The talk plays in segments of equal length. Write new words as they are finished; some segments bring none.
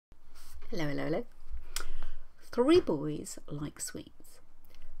Hello, hello, hello. 3 boys like sweets.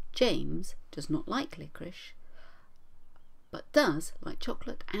 James does not like licorice, but does like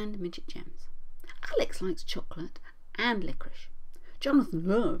chocolate and midget gems. Alex likes chocolate and licorice. Jonathan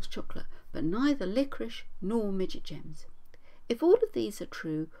loves chocolate, but neither licorice nor midget gems. If all of these are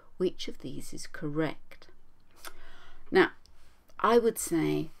true, which of these is correct? Now, I would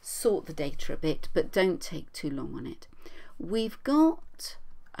say sort the data a bit, but don't take too long on it. We've got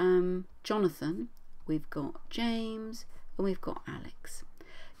Jonathan, we've got James, and we've got Alex.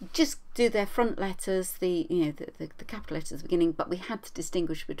 Just do their front letters, the capital letters at the beginning, but we had to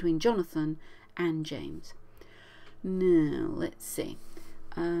distinguish between Jonathan and James. Now, let's see.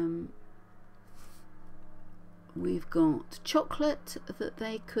 We've got chocolate that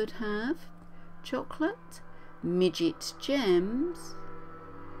they could have. Chocolate, midget gems,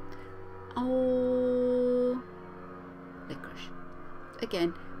 or licorice.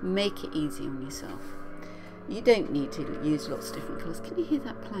 Again, make it easy on yourself. You don't need to use lots of different colours. Can you hear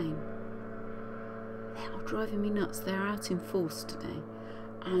that plane? They are driving me nuts. They're out in force today.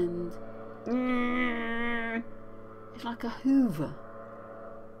 And it's like a hoover.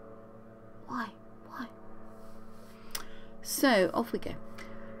 Why? So, off we go.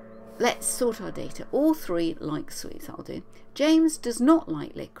 Let's sort our data. All 3 like sweets, that'll do. James does not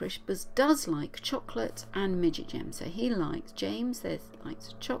like licorice, but does like chocolate and midget gems. So James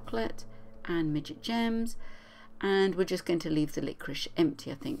likes chocolate and midget gems. And we're just going to leave the licorice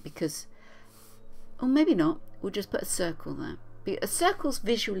empty, I think, because, or maybe not, we'll just put a circle there. A circle's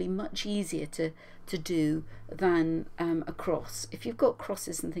visually much easier to do than a cross. If you've got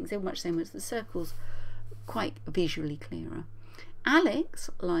crosses and things, they're much the same as the circles, quite visually clearer.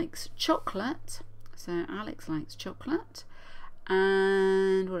 Alex likes chocolate, so Alex likes chocolate.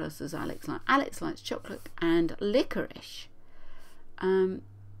 And what else does Alex like? Alex likes chocolate and licorice.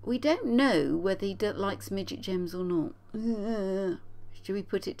 We don't know whether he likes midget gems or not. Should we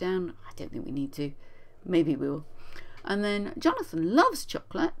put it down? I don't think we need to. Maybe we will. And then Jonathan loves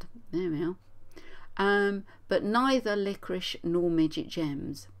chocolate. There we are. But neither licorice nor midget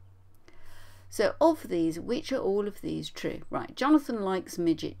gems. So of these, which are all of these true? Right, Jonathan likes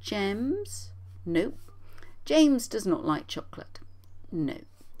midget gems. Nope. James does not like chocolate. No.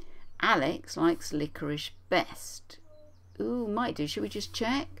 Alex likes licorice best. Ooh, might do. Should we just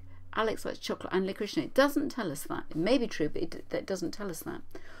check? Alex likes chocolate and licorice. No, it doesn't tell us that. It may be true, but it doesn't tell us that.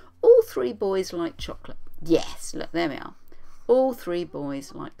 All 3 boys like chocolate. Yes, look, there we are. All 3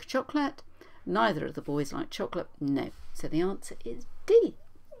 boys like chocolate. Neither of the boys like chocolate. No. So the answer is D.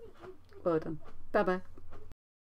 Well done. Bye-bye.